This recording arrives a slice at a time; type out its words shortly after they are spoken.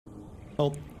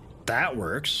Oh, that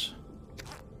works.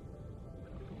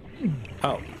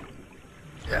 Oh.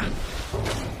 Yeah.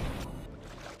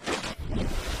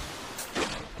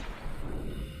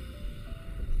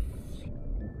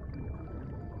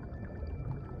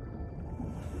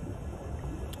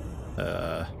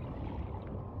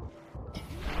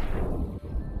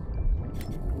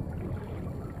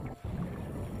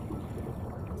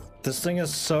 This thing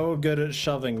is so good at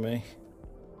shoving me.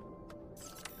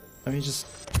 Let me just...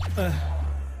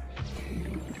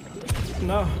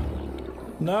 No.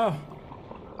 No.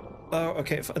 Oh,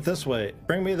 okay, this way.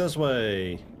 Bring me this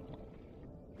way.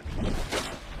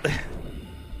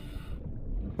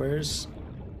 Where's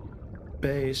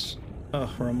base? Oh,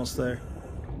 we're almost there.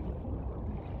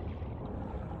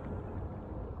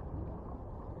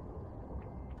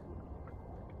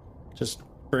 Just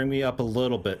bring me up a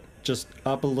little bit. Just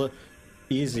up a little.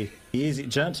 Easy. Easy.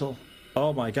 Gentle.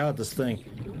 Oh my god, this thing.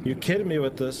 You kidding me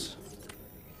with this?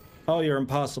 Oh, you're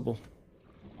impossible.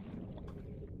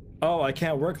 Oh, I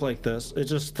can't work like this. It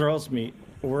just throws me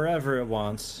wherever it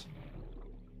wants.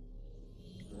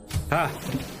 Ah.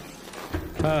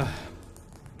 Ah.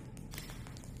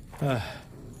 Ah.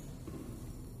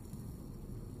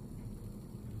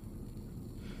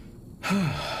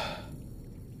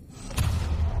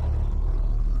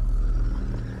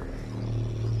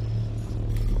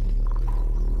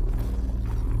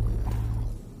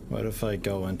 What if I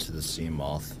go into the sea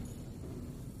moth?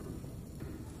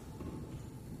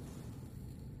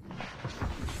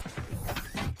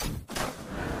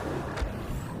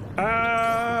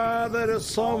 Ah, that is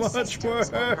so much worse.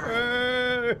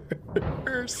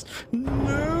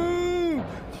 No.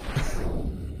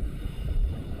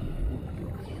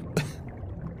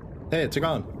 Hey, it's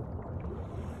gone.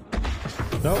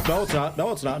 No, no, it's not.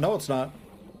 No, it's not. No, it's not.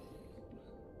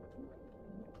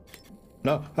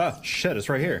 No. Ah, shit, it's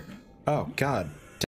right here. Oh, God.